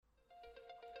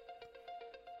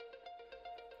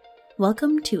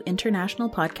Welcome to International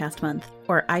Podcast Month,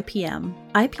 or IPM.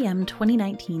 IPM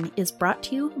 2019 is brought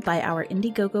to you by our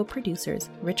Indiegogo producers,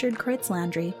 Richard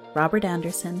Kreutz-Landry, Robert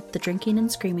Anderson, the Drinking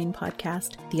and Screaming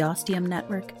Podcast, the Ostium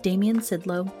Network, Damian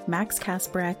Sidlow, Max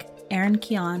Kasparek, Aaron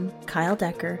Keon, Kyle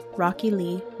Decker, Rocky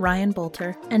Lee, Ryan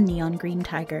Bolter, and Neon Green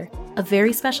Tiger. A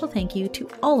very special thank you to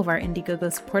all of our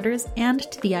Indiegogo supporters and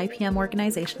to the IPM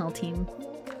organizational team.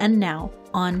 And now,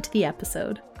 on to the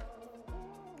episode.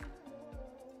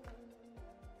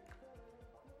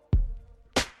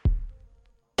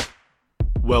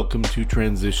 Welcome to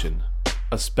Transition,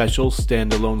 a special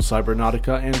standalone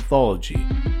Cybernautica anthology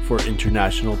for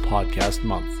International Podcast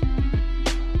Month.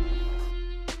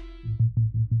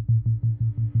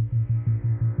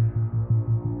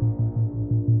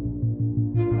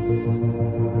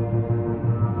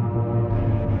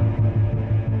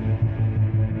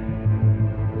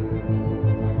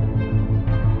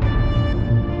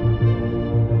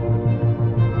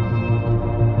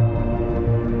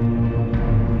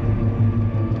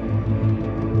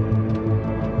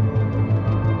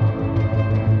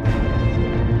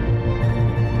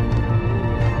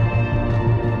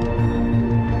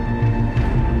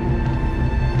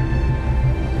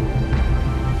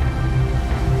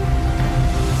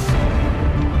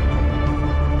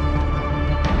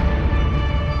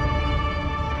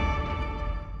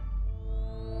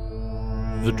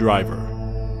 The Driver.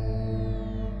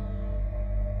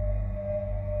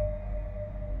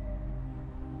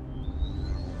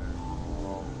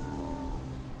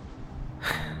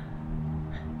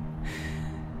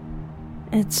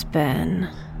 It's been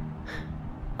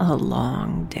a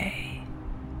long day.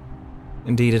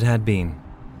 Indeed it had been.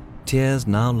 Tears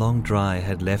now long dry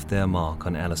had left their mark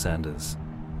on Alyssander's.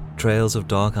 Trails of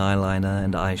dark eyeliner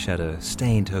and eyeshadow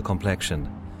stained her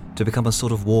complexion to become a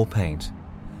sort of war paint,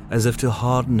 as if to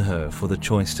harden her for the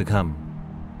choice to come.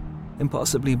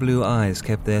 Impossibly blue eyes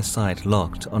kept their sight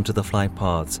locked onto the flight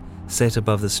paths set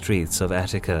above the streets of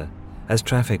Attica as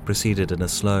traffic proceeded in a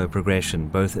slow progression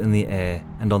both in the air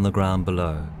and on the ground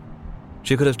below.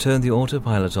 She could have turned the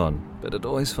autopilot on, but it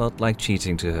always felt like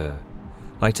cheating to her,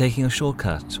 like taking a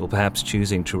shortcut or perhaps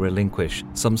choosing to relinquish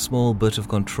some small bit of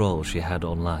control she had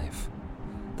on life.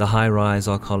 The high-rise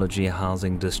arcology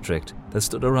housing district that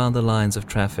stood around the lines of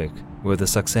traffic were the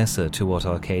successor to what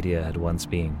Arcadia had once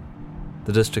been.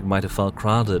 The district might have felt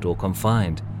crowded or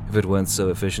confined if it weren't so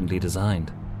efficiently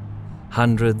designed.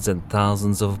 Hundreds and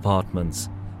thousands of apartments,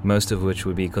 most of which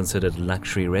would be considered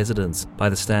luxury residents by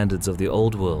the standards of the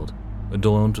old world,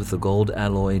 adorned with the gold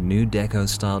alloy New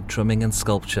Deco-style trimming and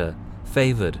sculpture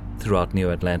favored throughout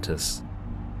New Atlantis.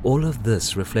 All of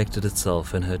this reflected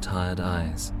itself in her tired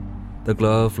eyes. The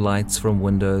glow of lights from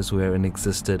windows wherein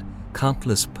existed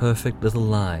countless perfect little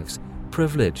lives,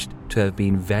 privileged to have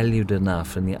been valued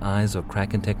enough in the eyes of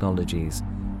Kraken Technologies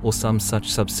or some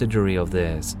such subsidiary of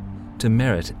theirs to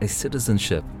merit a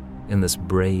citizenship in this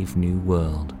brave new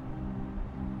world.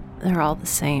 They're all the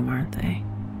same, aren't they?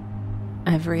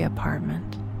 Every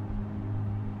apartment.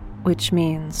 Which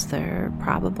means they're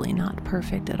probably not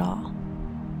perfect at all.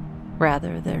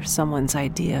 Rather, they're someone's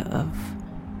idea of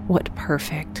what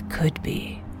perfect could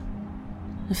be.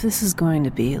 If this is going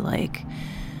to be like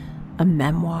a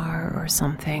memoir or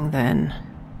something, then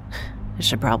it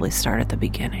should probably start at the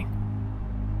beginning.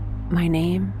 My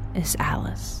name is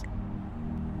Alice.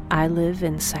 I live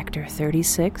in Sector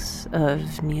 36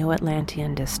 of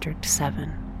Neo-Atlantean District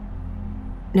 7.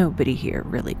 Nobody here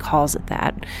really calls it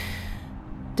that.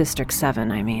 District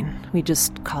 7, I mean. We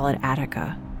just call it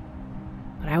Attica.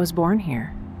 But I was born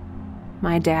here.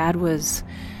 My dad was,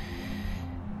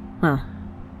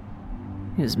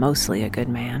 he was mostly a good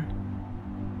man.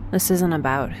 This isn't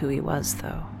about who he was,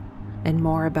 though, and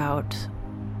more about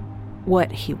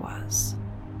what he was.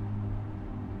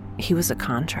 He was a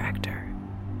contractor.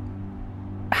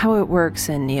 How it works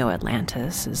in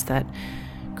Neo-Atlantis is that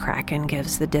Kraken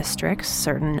gives the districts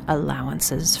certain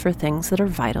allowances for things that are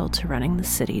vital to running the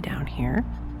city down here.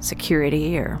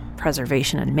 Security or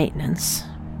preservation and maintenance,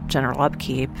 general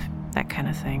upkeep, that kind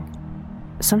of thing.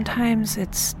 Sometimes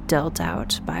it's dealt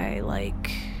out by,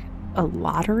 like, a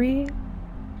lottery,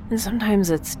 and sometimes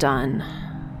it's done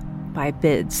by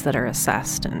bids that are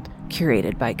assessed and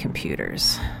curated by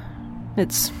computers.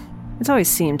 It's always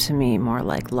seemed to me more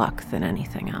like luck than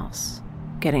anything else,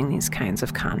 getting these kinds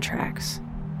of contracts.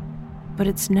 But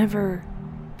it's never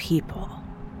people.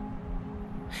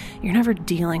 You're never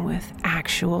dealing with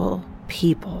actual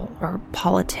people or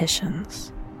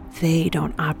politicians. They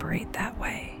don't operate that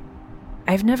way.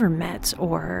 I've never met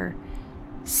or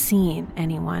seen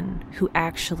anyone who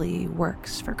actually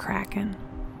works for Kraken,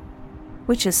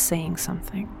 which is saying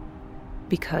something,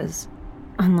 because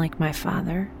Unlike my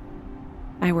father,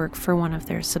 I work for one of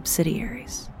their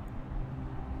subsidiaries.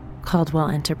 Caldwell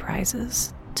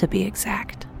Enterprises, to be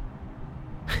exact.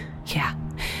 Yeah,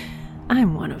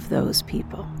 I'm one of those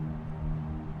people.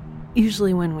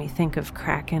 Usually when we think of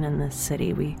Kraken in this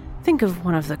city, we think of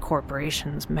one of the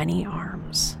corporation's many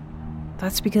arms.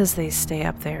 That's because they stay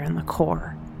up there in the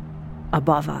core,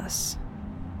 above us,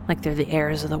 like they're the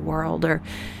heirs of the world, or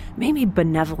maybe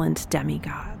benevolent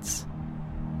demigods.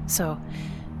 So,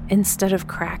 instead of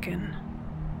Kraken,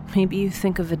 maybe you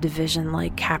think of a division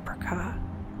like Caprica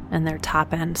and their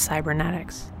top-end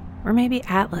cybernetics, or maybe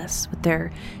Atlas with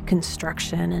their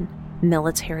construction and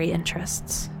military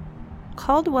interests.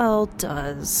 Caldwell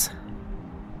does,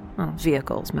 well,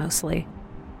 vehicles mostly.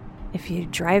 If you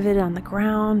drive it on the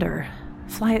ground or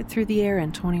fly it through the air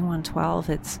in 2112,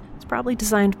 it's probably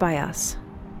designed by us.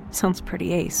 Sounds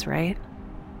pretty ace, right?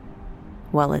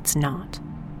 Well, it's not.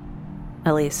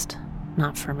 At least,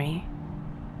 not for me.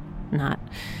 Not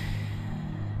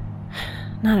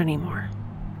anymore.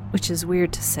 Which is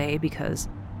weird to say because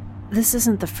this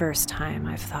isn't the first time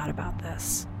I've thought about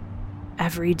this.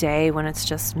 Every day when it's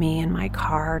just me in my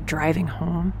car driving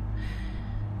home,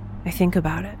 I think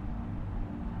about it.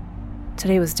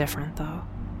 Today was different, though.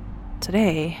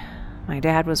 Today, my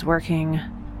dad was working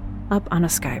up on a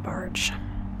sky barge.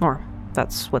 Or,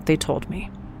 that's what they told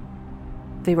me.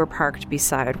 They were parked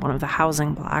beside one of the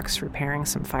housing blocks repairing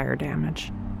some fire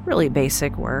damage. Really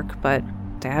basic work, but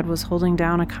Dad was holding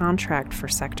down a contract for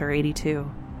Sector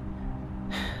 82.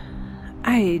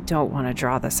 I don't want to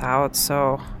draw this out,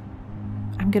 so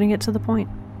I'm gonna get to the point.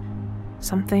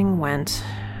 Something went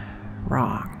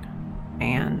wrong,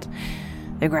 and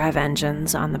the grav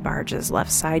engines on the barge's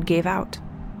left side gave out.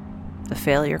 The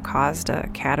failure caused a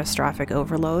catastrophic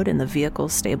overload in the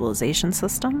vehicle's stabilization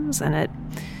systems, and it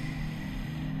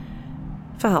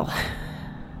fell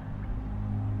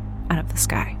out of the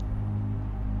sky.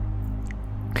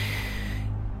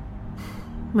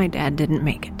 My dad didn't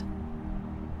make it.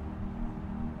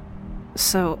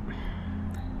 So,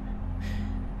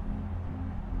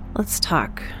 let's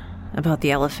talk about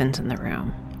the elephant in the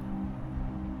room.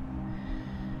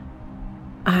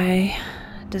 I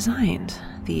designed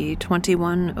the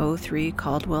 2103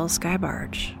 Caldwell Sky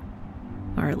Barge.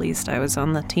 Or at least I was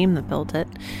on the team that built it.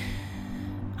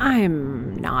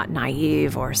 I'm not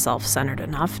naive or self-centered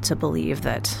enough to believe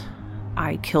that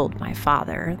I killed my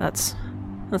father. That's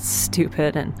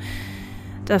stupid and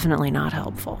definitely not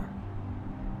helpful.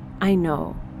 I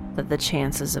know that the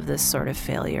chances of this sort of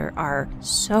failure are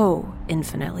so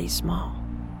infinitely small.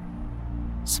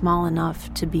 Small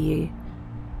enough to be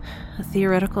a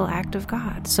theoretical act of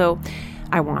God. So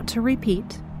I want to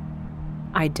repeat,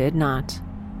 I did not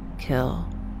kill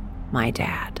my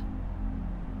dad.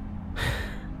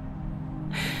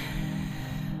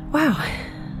 Wow.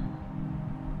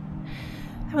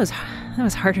 That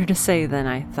was harder to say than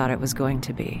I thought it was going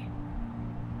to be.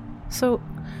 So,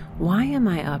 why am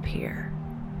I up here,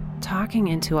 talking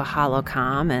into a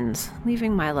holocomm and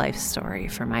leaving my life story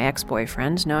for my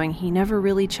ex-boyfriend, knowing he never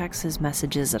really checks his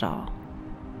messages at all?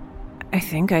 I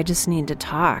think I just need to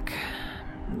talk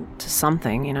to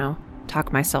something,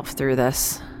 talk myself through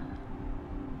this,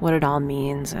 what it all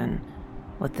means and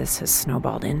what this has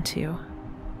snowballed into.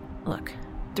 Look,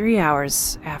 3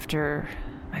 hours after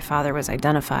my father was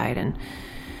identified and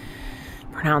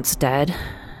pronounced dead,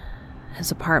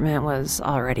 his apartment was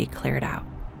already cleared out.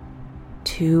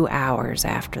 2 hours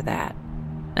after that,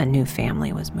 a new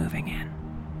family was moving in.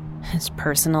 His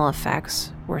personal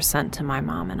effects were sent to my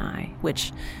mom and I,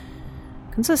 which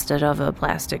consisted of a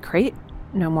plastic crate,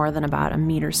 no more than about 1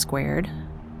 meter squared.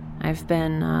 I've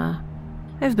been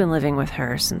living with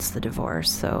her since the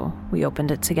divorce, so we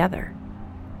opened it together.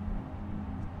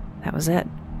 That was it.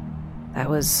 That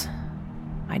was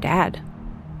my dad.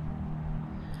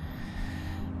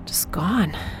 Just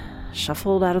gone.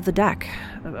 Shuffled out of the deck.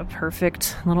 A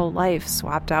perfect little life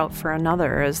swapped out for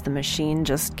another as the machine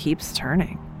just keeps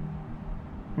turning.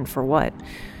 And for what?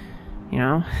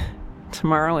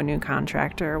 Tomorrow a new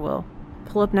contractor will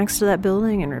pull up next to that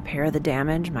building and repair the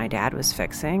damage my dad was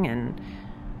fixing. And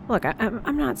look,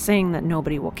 I'm not saying that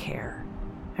nobody will care.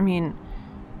 I mean,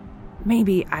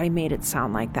 maybe I made it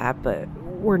sound like that, but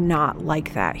we're not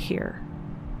like that here.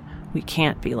 We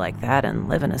can't be like that and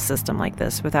live in a system like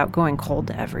this without going cold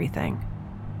to everything.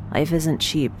 Life isn't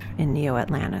cheap in Neo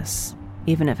Atlantis,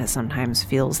 even if it sometimes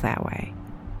feels that way.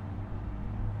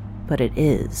 But it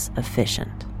is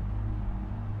efficient.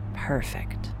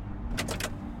 Perfect.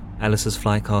 Alice's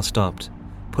flycar stopped,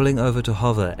 pulling over to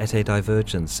hover at a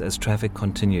divergence as traffic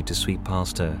continued to sweep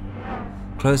past her.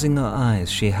 Closing her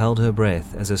eyes, she held her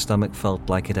breath as her stomach felt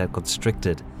like it had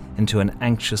constricted into an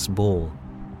anxious ball.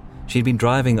 She'd been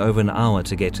driving over an hour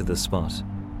to get to the spot,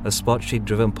 a spot she'd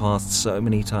driven past so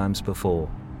many times before.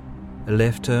 A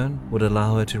left turn would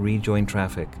allow her to rejoin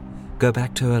traffic, go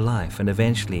back to her life, and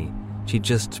eventually she'd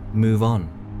just move on.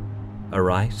 A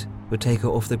right would take her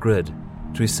off the grid,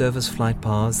 through service flight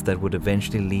paths that would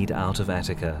eventually lead out of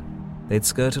Attica. They'd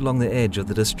skirt along the edge of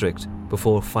the district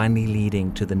before finally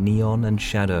leading to the neon and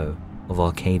shadow of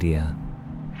Arcadia.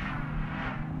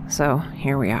 So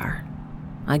here we are,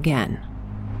 again.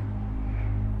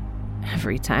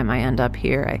 Every time I end up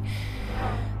here,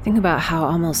 I think about how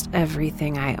almost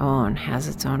everything I own has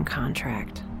its own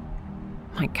contract.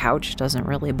 My couch doesn't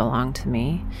really belong to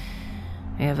me.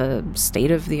 I have a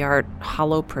state-of-the-art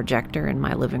hollow projector in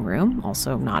my living room,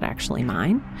 also not actually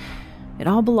mine. It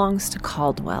all belongs to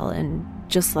Caldwell, and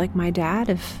just like my dad,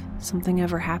 if something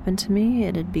ever happened to me,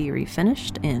 it'd be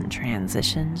refinished and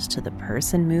transitioned to the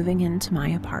person moving into my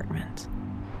apartment.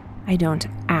 I don't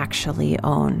actually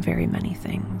own very many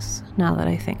things, now that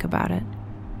I think about it.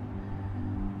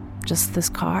 Just this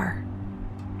car.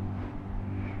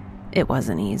 It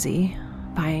wasn't easy,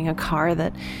 buying a car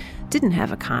that didn't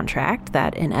have a contract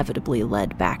that inevitably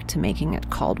led back to making it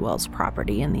Caldwell's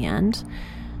property in the end,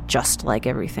 just like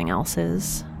everything else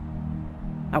is.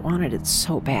 I wanted it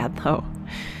so bad, though.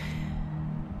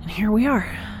 And here we are.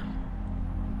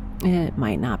 It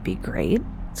might not be great.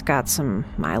 It's got some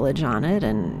mileage on it,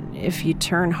 and if you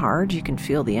turn hard, you can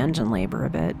feel the engine labor a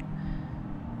bit.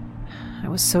 I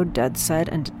was so dead set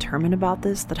and determined about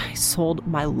this that I sold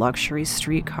my luxury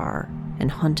street car and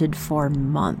hunted for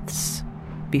months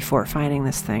before finding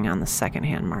this thing on the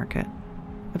secondhand market.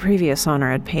 The previous owner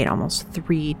had paid almost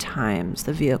 3 times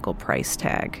the vehicle price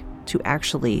tag to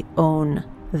actually own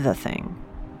the thing.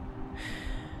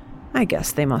 I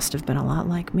guess they must have been a lot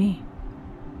like me.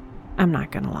 I'm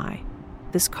not gonna lie.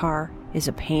 This car is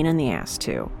a pain in the ass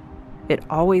too. It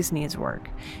always needs work,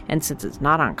 and since it's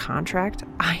not on contract,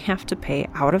 I have to pay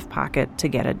out of pocket to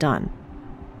get it done.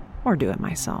 Or do it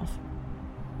myself.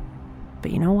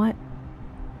 But you know what?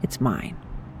 It's mine.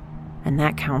 And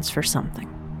that counts for something.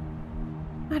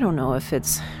 I don't know if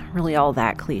it's really all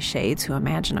that cliche to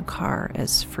imagine a car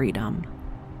as freedom,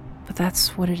 but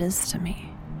that's what it is to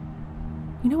me.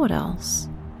 You know what else?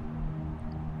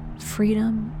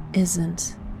 Freedom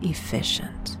isn't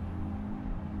efficient.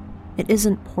 It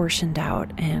isn't portioned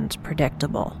out and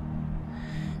predictable,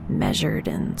 measured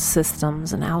in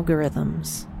systems and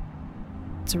algorithms.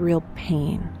 It's a real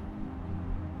pain,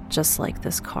 just like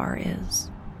this car is.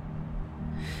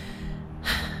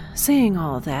 Saying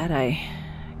all of that, I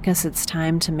guess it's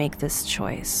time to make this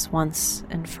choice once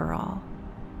and for all.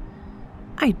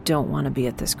 I don't want to be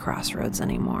at this crossroads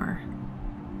anymore.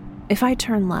 If I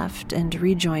turn left and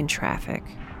rejoin traffic,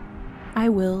 I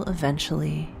will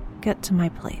eventually get to my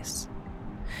place.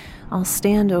 I'll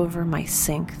stand over my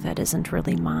sink that isn't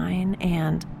really mine,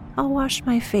 and I'll wash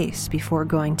my face before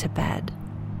going to bed.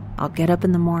 I'll get up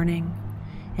in the morning,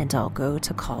 and I'll go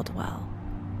to Caldwell.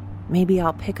 Maybe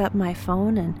I'll pick up my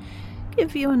phone and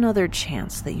give you another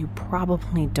chance that you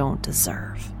probably don't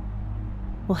deserve.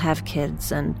 We'll have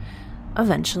kids, and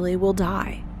eventually we'll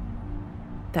die.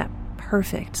 That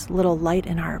perfect little light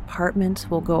in our apartment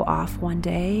will go off one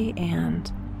day,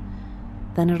 and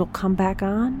then it'll come back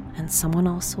on, and someone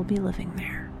else will be living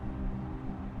there.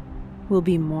 We'll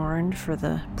be mourned for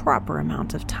the proper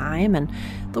amount of time, and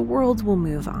the world will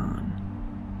move on.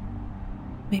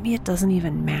 Maybe it doesn't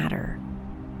even matter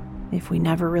if we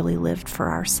never really lived for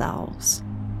ourselves,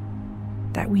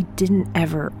 that we didn't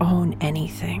ever own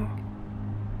anything,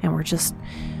 and we're just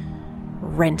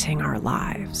renting our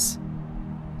lives.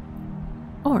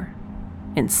 Or,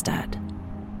 instead,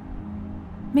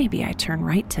 maybe I turn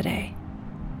right today.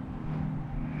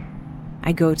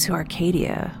 I go to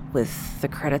Arcadia with the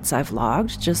credits I've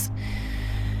logged, just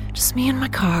me and my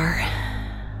car.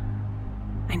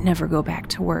 I never go back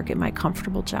to work at my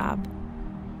comfortable job.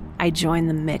 I join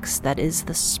the mix that is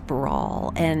the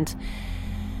sprawl, and,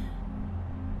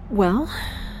 well,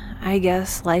 I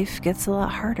guess life gets a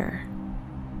lot harder.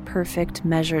 Perfect,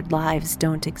 measured lives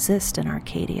don't exist in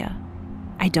Arcadia.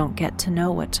 I don't get to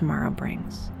know what tomorrow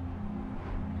brings.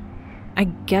 I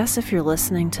guess if you're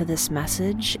listening to this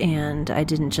message and I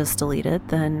didn't just delete it,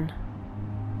 then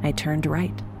I turned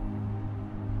right.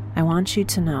 I want you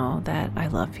to know that I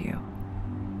love you.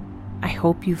 I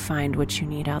hope you find what you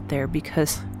need out there,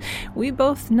 because we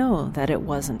both know that it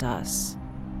wasn't us.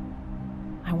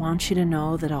 I want you to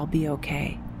know that I'll be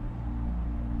okay.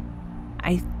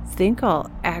 I think I'll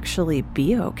actually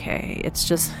be okay. It's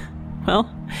just,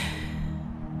 well,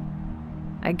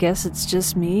 I guess it's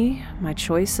just me, my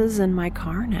choices, and my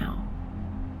car now,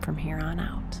 from here on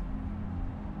out.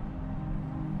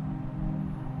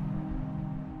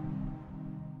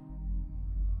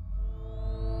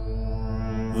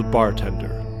 The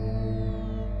Bartender.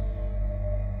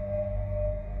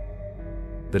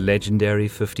 The legendary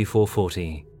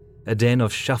 5440, a den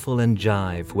of shuffle and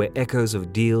jive where echoes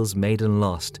of deals made and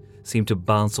lost seemed to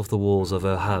bounce off the walls of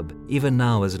her hub, even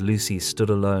now as Lucy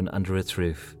stood alone under its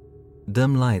roof.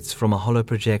 Dim lights from a hollow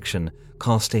projection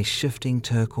cast a shifting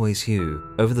turquoise hue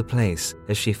over the place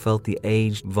as she felt the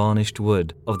aged, varnished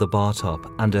wood of the bar top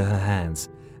under her hands,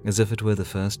 as if it were the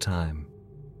first time.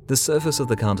 The surface of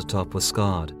the countertop was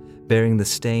scarred, bearing the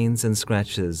stains and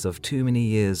scratches of too many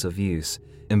years of use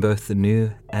in both the new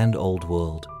and old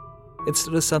world. It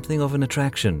stood as something of an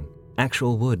attraction,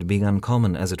 actual wood being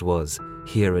uncommon as it was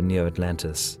here in Neo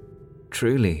Atlantis.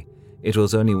 Truly, it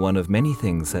was only one of many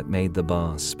things that made the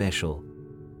bar special.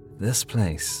 This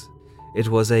place, it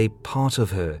was a part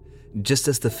of her, just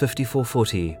as the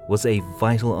 5440 was a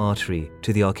vital artery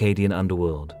to the Arcadian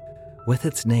underworld. With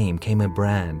its name came a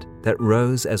brand that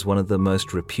rose as one of the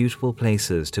most reputable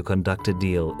places to conduct a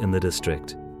deal in the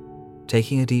district.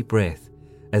 Taking a deep breath,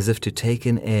 as if to take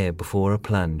in air before a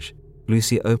plunge,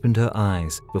 Lucy opened her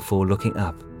eyes before looking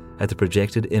up at the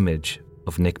projected image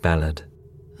of Nick Ballard.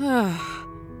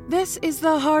 This is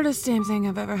the hardest damn thing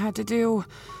I've ever had to do.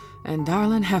 And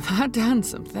darling, have I done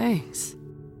some things.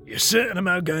 You're certain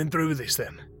about going through with this,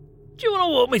 then? Do you want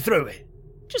to walk me through it?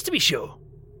 Just to be sure.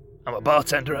 I'm a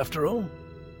bartender, after all.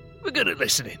 We're good at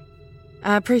listening.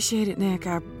 I appreciate it, Nick.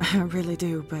 I really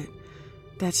do, but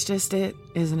that's just it,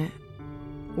 isn't it?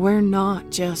 We're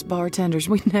not just bartenders.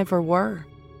 We never were.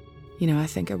 You know, I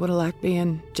think I would have liked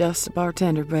being just a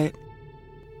bartender, but...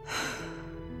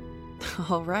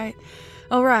 All right,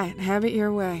 have it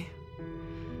your way.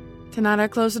 Tonight I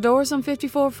close the doors on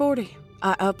 5440.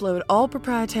 I upload all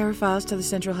proprietary files to the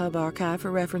Central Hub Archive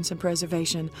for reference and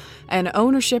preservation, and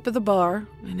ownership of the bar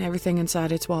and everything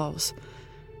inside its walls.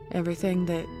 Everything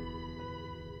that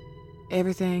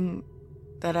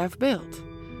I've built.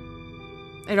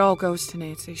 It all goes to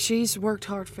Nancy. She's worked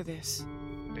hard for this.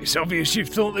 It's obvious you've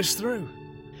thought this through.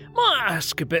 Might I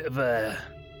ask a bit of a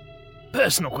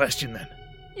personal question, then?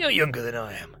 You're younger than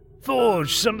I am.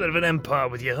 Forged something of an empire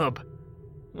with your hub.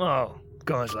 Well,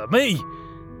 guys like me,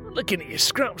 looking at your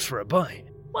scraps for a bite,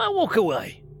 why walk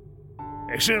away?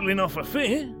 It's certainly not for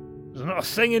fear. There's not a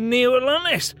thing in Neo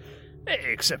Atlantis,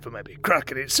 except for maybe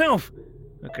Kraken itself,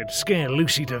 that could scare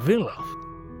Lucy DeVille off.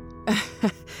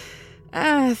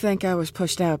 I think I was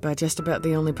pushed out by just about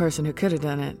the only person who could have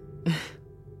done it.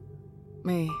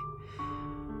 Me.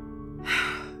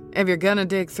 If you're gonna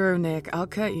dig through, Nick, I'll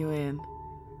cut you in.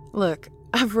 Look,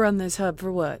 I've run this hub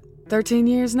for 13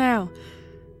 years now?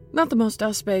 Not the most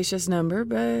auspicious number,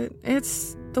 but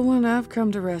it's the one I've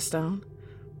come to rest on.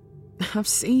 I've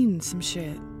seen some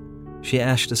shit. She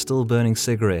ashed a still-burning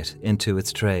cigarette into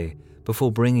its tray before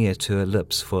bringing it to her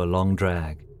lips for a long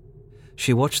drag.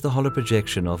 She watched the hollow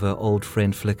projection of her old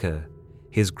friend flicker,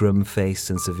 his grim face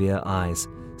and severe eyes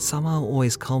somehow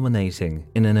always culminating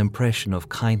in an impression of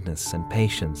kindness and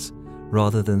patience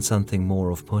rather than something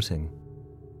more off-putting.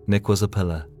 Nick was a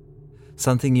pillar,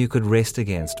 something you could rest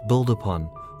against, build upon,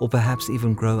 or perhaps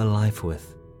even grow a life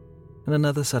with. In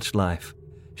another such life,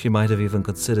 she might have even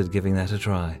considered giving that a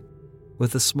try.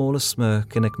 With the smallest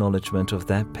smirk in acknowledgement of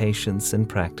that patience and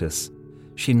practice,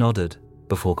 she nodded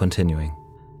before continuing.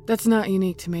 That's not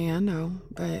unique to me, I know,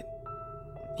 but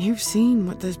you've seen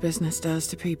what this business does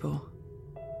to people.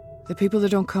 The people that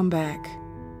don't come back,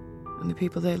 and the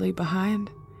people they leave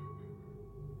behind.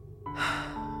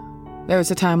 There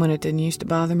was a time when it didn't used to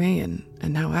bother me, and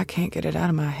now I can't get it out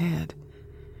of my head.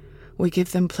 We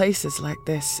give them places like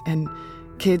this, and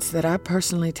kids that I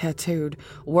personally tattooed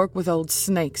work with old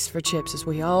snakes for chips as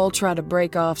we all try to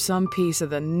break off some piece of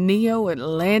the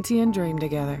Neo-Atlantean dream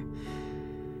together.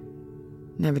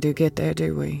 Never do get there,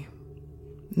 do we?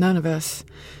 None of us.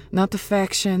 Not the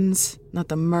factions, not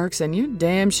the mercs, and you're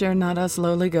damn sure not us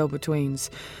lowly go-betweens.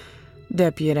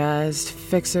 Deputized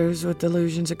fixers with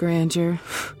delusions of grandeur.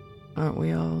 Aren't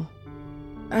we all?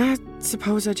 I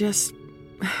suppose I'm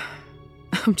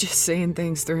just seeing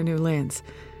things through a new lens.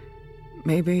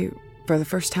 Maybe for the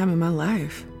first time in my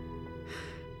life.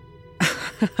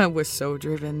 I was so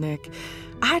driven, Nick.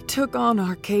 I took on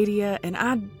Arcadia, and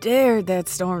I dared that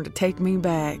storm to take me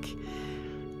back.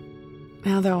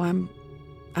 Now, though,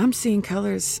 I'm seeing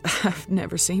colors I've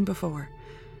never seen before.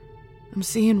 I'm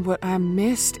seeing what I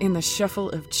missed in the shuffle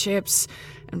of chips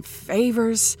and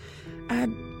favors.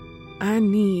 I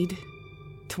need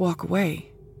to walk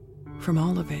away from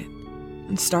all of it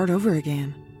and start over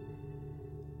again.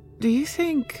 Do you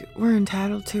think we're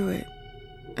entitled to it?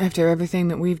 After everything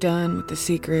that we've done with the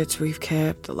secrets we've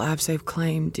kept, the lives they've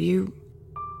claimed, do you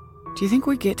think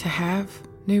we get to have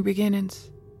new beginnings?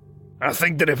 I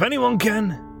think that if anyone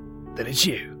can, then it's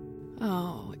you.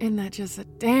 Oh, isn't that just the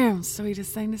damn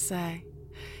sweetest thing to say?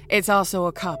 It's also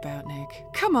a cop-out, Nick.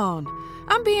 Come on.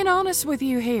 I'm being honest with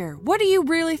you here. What do you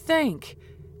really think?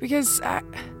 Because I'm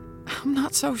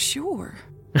not so sure.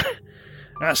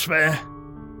 That's fair.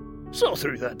 Saw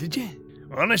through that, did you?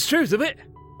 Honest truth of it,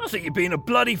 I think you're being a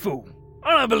bloody fool.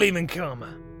 I don't believe in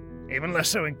karma. Even less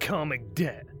so in karmic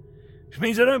debt. Which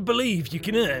means I don't believe you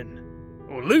can earn,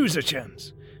 or lose a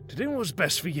chance, to do what's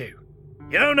best for you.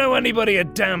 You don't know anybody a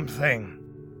damn thing.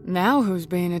 Now who's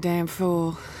being a damn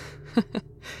fool?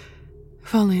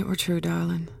 If only it were true,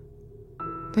 darling.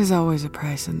 There's always a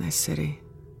price in this city.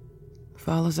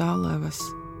 Follows all of us.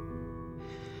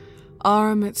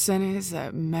 Aurum et Senes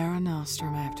et Mare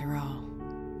Nostrum, after all.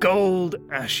 Gold,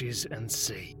 ashes, and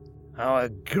sea. Our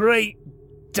great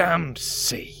damned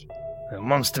sea. The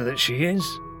monster that she is.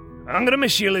 I'm gonna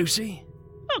miss you, Lucy.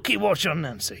 I'll keep watch on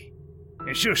Nancy.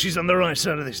 Ensure she's on the right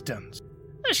side of this dance.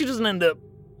 And she doesn't end up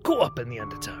caught up in the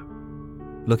undertow.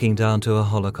 Looking down to her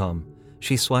holocom,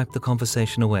 she swiped the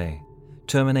conversation away,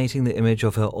 terminating the image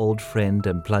of her old friend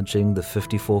and plunging the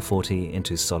 5440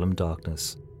 into solemn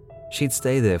darkness. She'd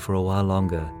stay there for a while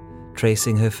longer,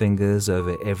 tracing her fingers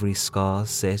over every scar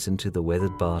set into the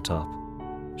weathered bar top.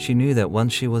 She knew that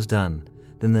once she was done,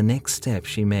 then the next step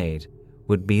she made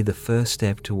would be the first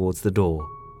step towards the door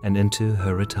and into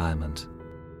her retirement.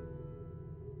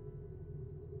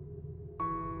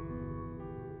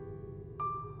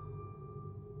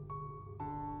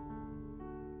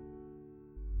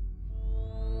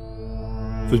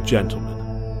 The Gentleman.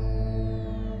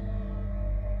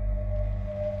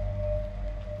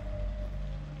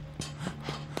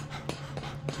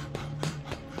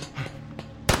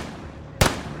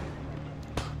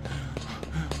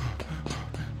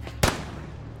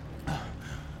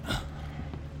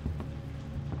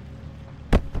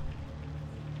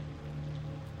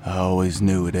 I always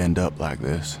knew it'd end up like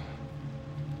this.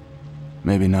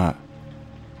 Maybe not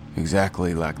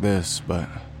exactly like this, but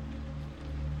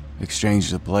exchange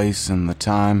the place and the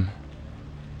time,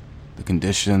 the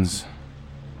conditions.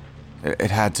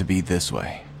 It had to be this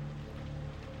way.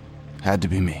 Had to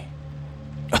be me.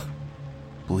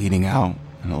 Bleeding out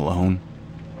and alone.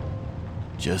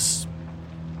 Just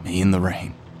me in the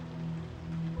rain.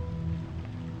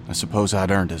 I suppose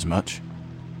I'd earned as much.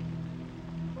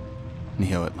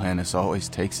 Neo Atlantis always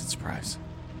takes its price.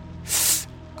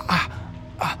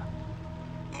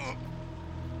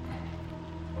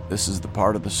 This is the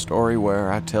part of the story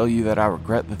where I tell you that I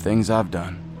regret the things I've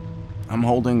done. I'm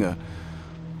holding a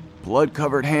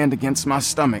blood-covered hand against my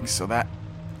stomach so that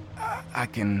I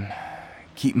can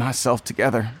keep myself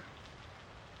together.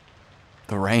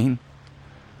 The rain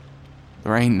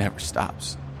never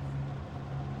stops.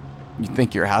 You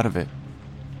think you're out of it.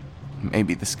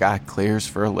 Maybe the sky clears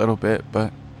for a little bit,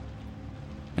 but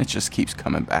it just keeps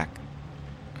coming back.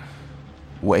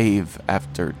 Wave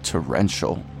after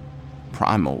torrential,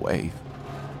 primal wave.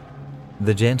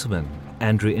 The gentleman,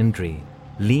 Andrew Indri,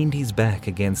 leaned his back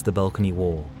against the balcony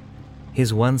wall,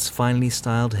 his once finely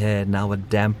styled hair now a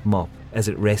damp mop as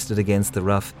it rested against the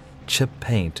rough, chip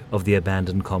paint of the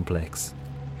abandoned complex.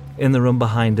 In the room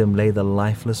behind him lay the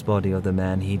lifeless body of the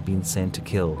man he'd been sent to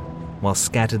kill, while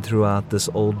scattered throughout this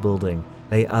old building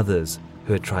lay others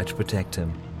who had tried to protect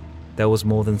him. That was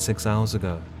more than 6 hours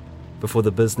ago, before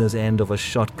the business end of a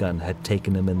shotgun had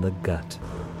taken him in the gut.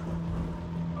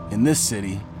 In this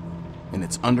city, in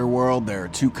its underworld, there are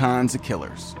two kinds of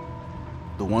killers.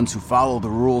 The ones who follow the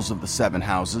rules of the Seven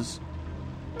Houses,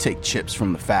 take chips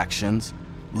from the factions,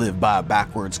 live by a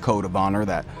backwards code of honor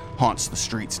that haunts the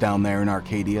streets down there in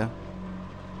Arcadia.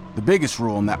 The biggest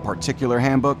rule in that particular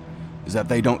handbook is that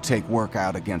they don't take work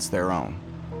out against their own.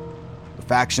 The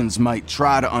factions might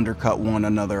try to undercut one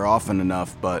another often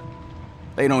enough, but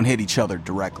they don't hit each other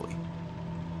directly.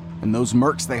 And those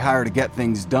mercs they hire to get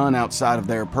things done outside of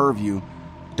their purview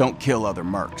don't kill other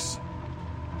mercs.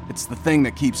 It's the thing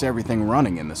that keeps everything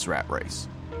running in this rat race.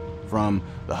 From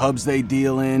the hubs they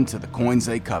deal in to the coins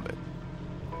they covet.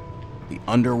 The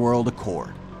Underworld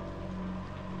Accord.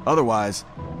 Otherwise,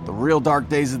 the real dark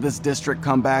days of this district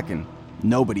come back and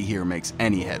nobody here makes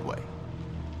any headway.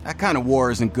 That kind of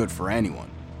war isn't good for anyone.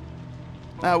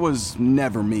 That was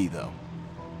never me, though.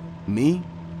 Me?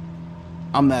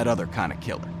 I'm that other kind of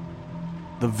killer.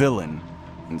 The villain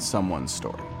in someone's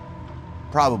story.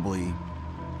 Probably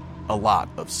a lot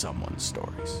of someone's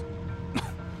stories.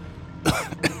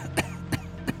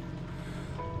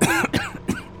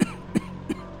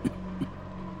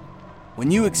 When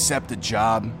you accept a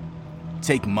job,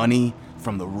 take money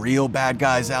from the real bad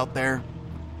guys out there,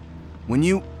 when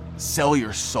you sell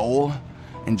your soul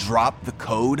and drop the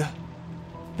code,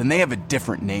 then they have a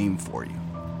different name for you.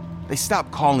 They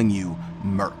stop calling you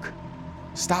Merc.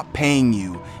 Stop paying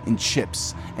you in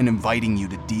chips and inviting you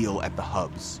to deal at the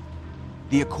hubs.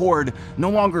 The Accord no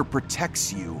longer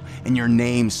protects you, and your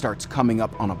name starts coming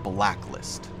up on a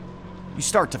blacklist. You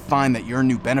start to find that your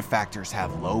new benefactors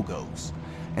have logos,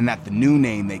 and that the new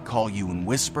name they call you in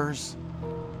whispers,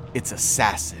 it's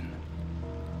Assassin.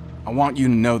 I want you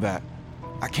to know that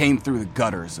I came through the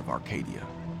gutters of Arcadia.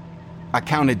 I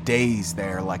counted days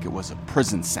there like it was a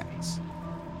prison sentence,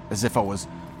 as if I was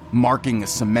marking a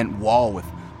cement wall with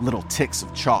little ticks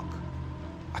of chalk.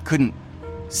 I couldn't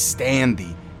stand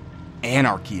the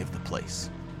anarchy of the place,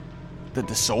 the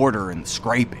disorder and the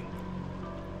scraping,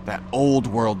 that old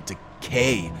world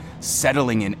decay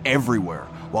settling in everywhere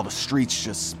while the streets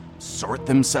just sort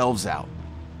themselves out.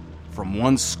 From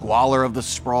one squalor of the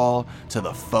sprawl to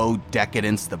the faux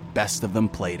decadence the best of them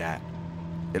played at.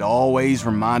 It always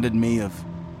reminded me of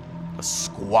a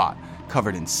squat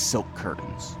covered in silk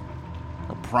curtains.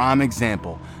 A prime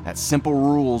example that simple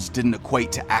rules didn't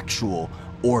equate to actual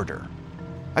order.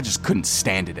 I just couldn't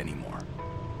stand it anymore.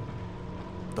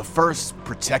 The first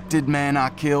protected man I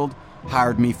killed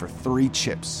hired me for 3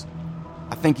 chips.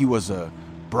 I think he was a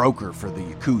broker for the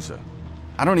Yakuza.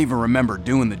 I don't even remember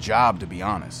doing the job, to be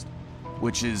honest,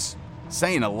 which is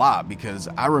saying a lot because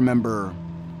I remember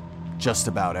just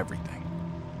about everything.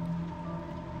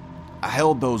 I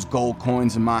held those gold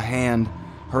coins in my hand,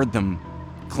 heard them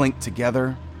clink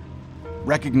together,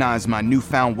 recognized my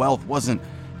newfound wealth wasn't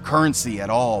currency at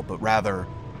all, but rather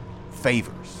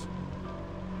favors.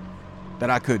 That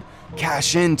I could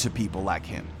cash into people like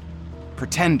him,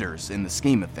 pretenders in the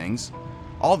scheme of things.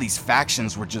 All these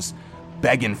factions were just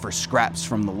begging for scraps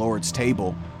from the Lord's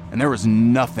table, and there was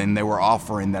nothing they were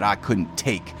offering that I couldn't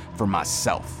take for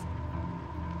myself.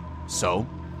 So,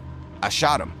 I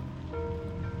shot him.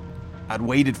 I'd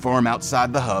waited for him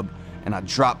outside the hub, and I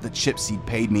dropped the chips he'd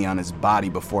paid me on his body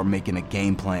before making a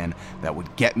game plan that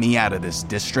would get me out of this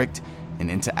district and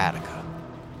into Attica.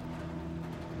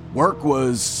 Work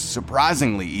was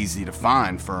surprisingly easy to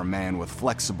find for a man with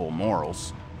flexible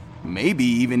morals, maybe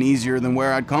even easier than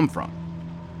where I'd come from.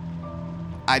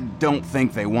 I don't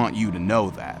think they want you to know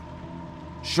that.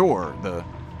 Sure, the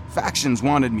factions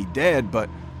wanted me dead, but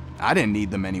I didn't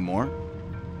need them anymore.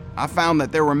 I found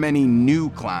that there were many new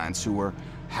clients who were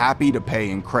happy to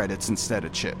pay in credits instead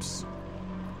of chips.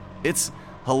 It's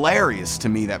hilarious to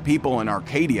me that people in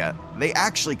Arcadia, they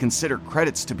actually consider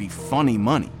credits to be funny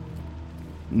money.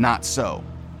 Not so.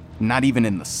 Not even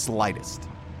in the slightest.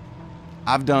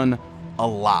 I've done a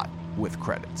lot with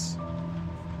credits.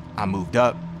 I moved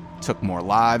up, took more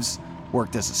lives,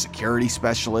 worked as a security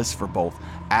specialist for both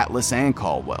Atlas and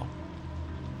Caldwell.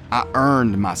 I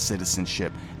earned my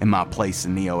citizenship and my place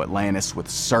in Neo Atlantis with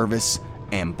service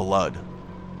and blood.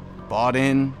 Bought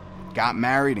in, got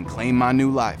married, and claimed my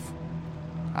new life.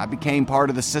 I became part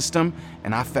of the system,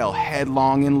 and I fell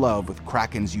headlong in love with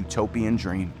Kraken's utopian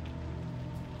dream.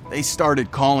 They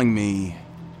started calling me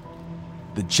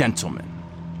the Gentleman.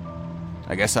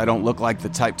 I guess I don't look like the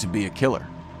type to be a killer.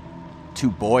 Too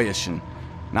boyish and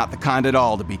not the kind at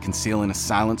all to be concealing a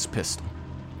silenced pistol.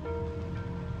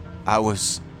 I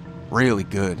was really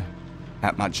good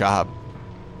at my job.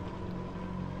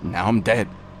 Now I'm dead.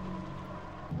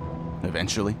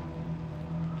 Eventually.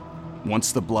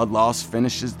 Once the blood loss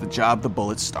finishes the job the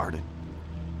bullet started.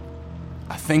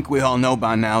 I think we all know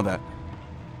by now that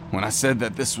when I said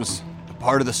that this was the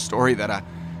part of the story that I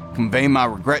convey my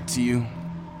regret to you,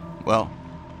 well,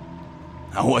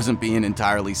 I wasn't being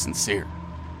entirely sincere.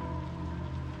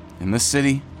 In this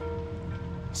city,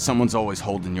 someone's always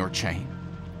holding your chain.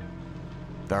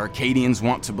 The Arcadians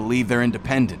want to believe they're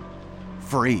independent,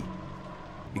 free,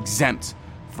 exempt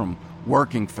from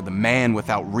working for the man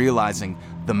without realizing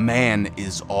the man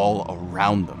is all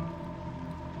around them.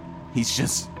 He's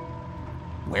just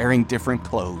wearing different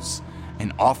clothes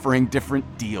and offering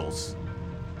different deals.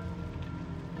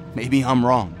 Maybe I'm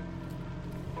wrong,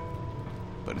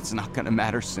 but it's not gonna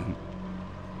matter soon.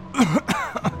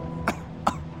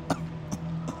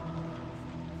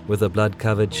 With a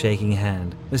blood-covered, shaking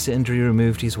hand, Mr. Indri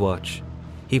removed his watch.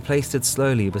 He placed it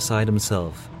slowly beside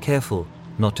himself, careful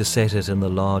not to set it in the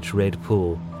large red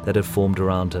pool that had formed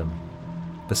around him.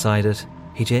 Beside it,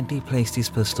 he gently placed his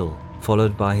pistol,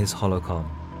 followed by his holocom.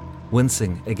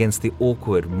 Wincing against the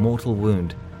awkward, mortal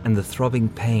wound and the throbbing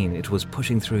pain it was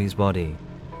pushing through his body,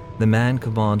 the man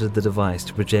commanded the device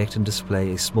to project and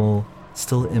display a small,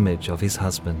 still image of his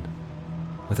husband.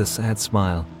 With a sad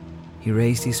smile, he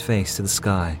raised his face to the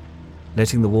sky,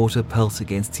 letting the water pelt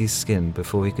against his skin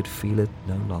before he could feel it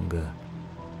no longer.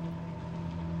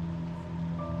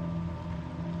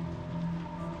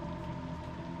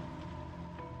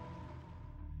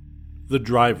 The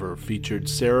Driver featured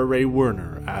Sarah Ray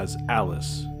Werner as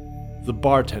Alice. The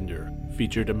Bartender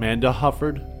featured Amanda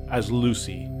Hufford as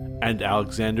Lucy and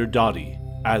Alexander Dottie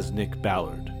as Nick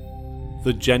Ballard.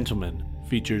 The Gentleman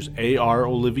features A.R.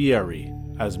 Olivieri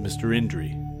as Mr.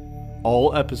 Indri.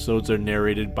 All episodes are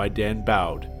narrated by Dan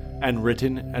Bowd and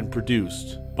written and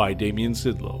produced by Damien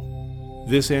Sidlow.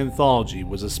 This anthology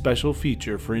was a special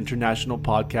feature for International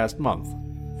Podcast Month.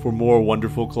 For more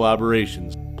wonderful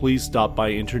collaborations, please stop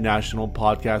by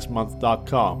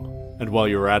internationalpodcastmonth.com. And while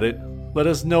you're at it, let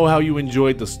us know how you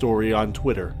enjoyed the story on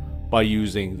Twitter by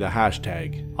using the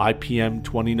hashtag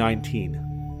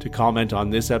IPM2019 to comment on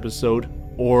this episode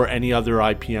or any other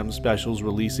IPM specials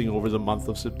releasing over the month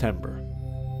of September.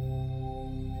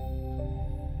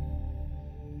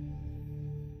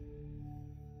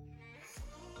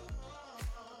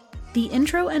 The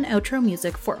intro and outro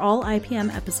music for all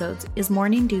IPM episodes is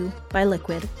Morning Dew by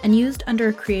Liquid and used under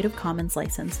a Creative Commons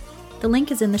license. The link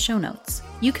is in the show notes.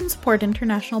 You can support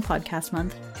International Podcast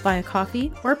Month via Ko-fi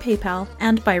or PayPal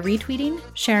and by retweeting,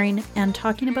 sharing, and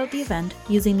talking about the event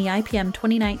using the IPM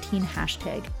 2019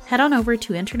 hashtag. Head on over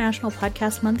to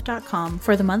internationalpodcastmonth.com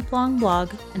for the month-long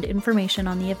blog and information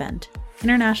on the event.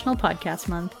 International Podcast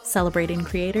Month, celebrating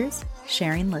creators,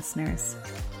 sharing listeners.